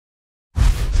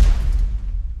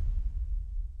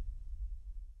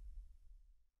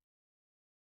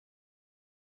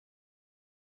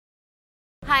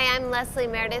Hi, I'm Leslie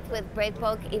Meredith with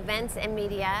Breakbulk Events and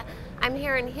Media. I'm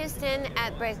here in Houston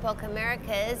at Breakbulk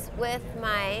Americas with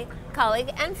my colleague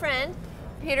and friend,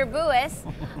 Peter Buis,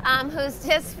 who's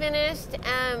just finished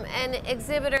an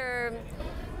exhibitor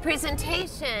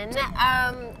presentation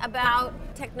about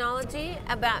technology,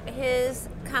 about his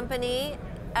company,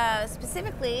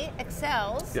 specifically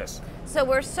XELLZ. Yes. So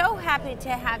we're so happy to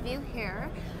have you here.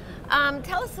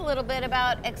 Tell us a little bit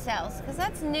about XELLZ, because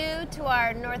that's new to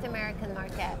our North American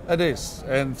market. It is,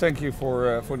 and thank you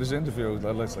for this interview,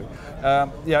 Leslie.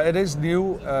 Yeah, it is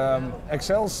new.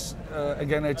 XELLZ,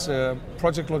 again, it's a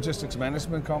project logistics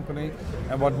management company,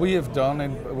 and what we have done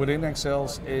within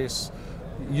XELLZ is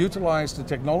utilize the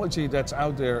technology that's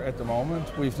out there at the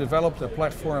moment. We've developed a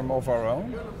platform of our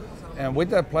own, and with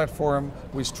that platform,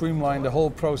 we streamline the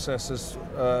whole processes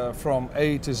from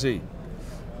A to Z.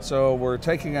 So we're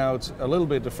taking out a little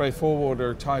bit the freight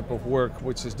forwarder type of work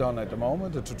which is done at the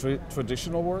moment, the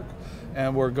traditional work,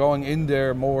 and we're going in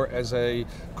there more as a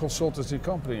consultancy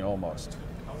company almost.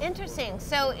 Interesting.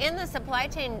 So in the supply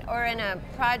chain or in a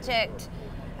project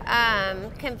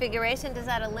configuration, does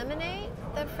that eliminate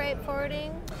the freight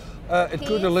forwarding? It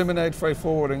could eliminate freight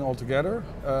forwarding altogether.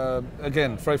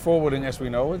 Again, freight forwarding as we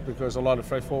know it, because a lot of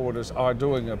freight forwarders are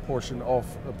doing a portion of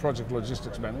project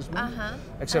logistics management.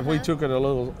 Except we took it a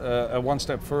little one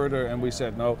step further, and we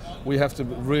said no, we have to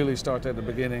really start at the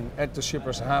beginning, at the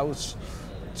shipper's house,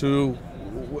 to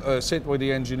sit with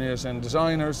the engineers and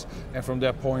designers, and from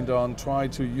that point on try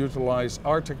to utilize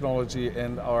our technology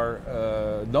and our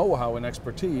know-how and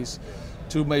expertise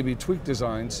to maybe tweak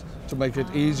designs to make it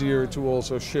easier to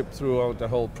also ship throughout the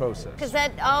whole process. Because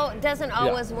that doesn't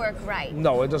always work right.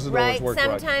 No, it doesn't always work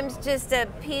right. Sometimes just a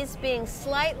piece being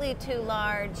slightly too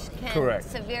large can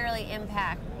severely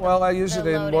impact. Well, I use it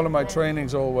in one of my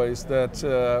trainings always, that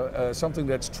something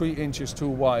that's 3 inches too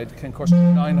wide can cost you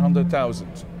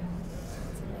 900,000.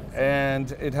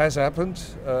 And it has happened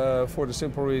for the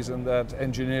simple reason that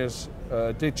engineers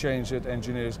did change it.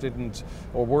 Engineers didn't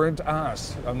or weren't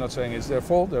asked. I'm not saying it's their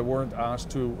fault. They weren't asked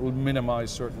to minimize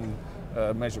certain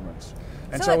measurements,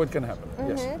 and so it can happen.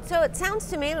 Yes. So it sounds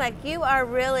to me like you are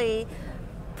really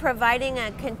providing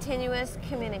a continuous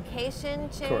communication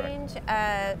change,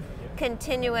 a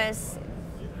continuous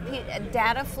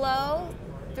data flow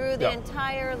through the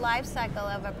entire life cycle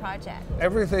of a project.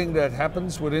 Everything that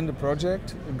happens within the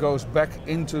project goes back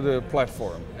into the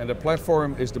platform, and the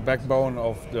platform is the backbone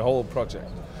of the whole project.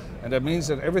 And that means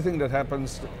that everything that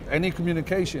happens, any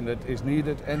communication that is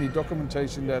needed, any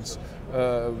documentation that's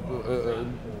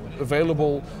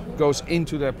available goes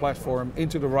into that platform,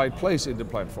 into the right place in the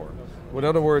platform. In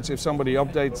other words, if somebody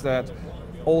updates that,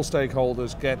 all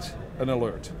stakeholders get an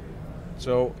alert.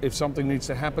 So if something needs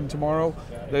to happen tomorrow,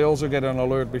 they also get an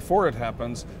alert before it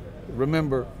happens.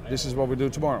 Remember, this is what we do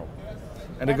tomorrow.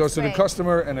 And it goes to the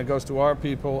customer, and it goes to our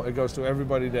people, it goes to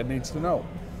everybody that needs to know.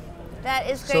 That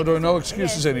is great. So there are no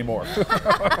excuses anymore.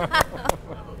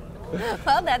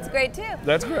 Well, that's great too.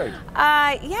 That's great.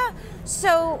 Yeah,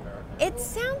 so it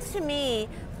sounds to me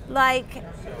like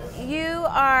you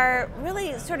are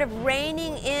really sort of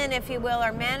reining in, if you will,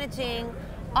 or managing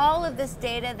all of this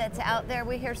data that's out there.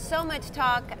 We hear so much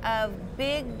talk of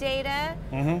big data,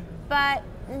 but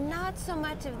not so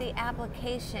much of the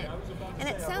application. And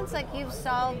it sounds like you've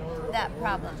solved that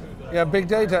problem. Yeah, big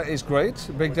data is great.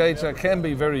 Big data can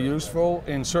be very useful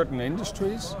in certain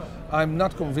industries. I'm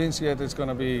not convinced yet it's going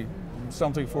to be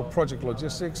something for project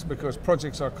logistics, because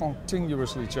projects are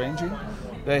continuously changing.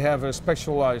 They have a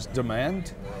specialized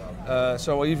demand.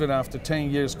 So even after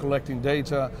 10 years collecting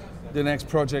data, the next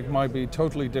project might be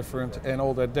totally different, and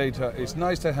all that data is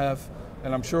nice to have,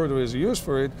 and I'm sure there is a use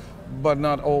for it, but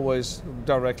not always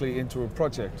directly into a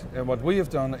project. And what we have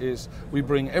done is we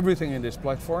bring everything in this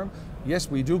platform.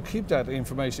 Yes, we do keep that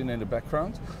information in the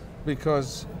background,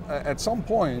 because at some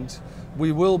point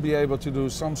we will be able to do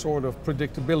some sort of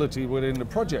predictability within the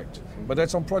project, but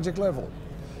that's on project level.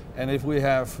 And if we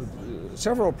have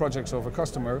several projects of a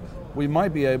customer, we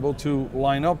might be able to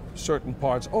line up certain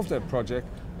parts of that project,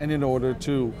 and in order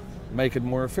to make it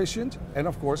more efficient and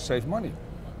of course save money.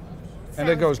 And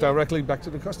that goes directly back to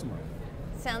the customer.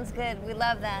 Sounds good. We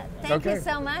love that. Thank you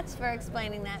so much for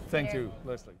explaining that. Thank you,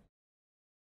 Leslie.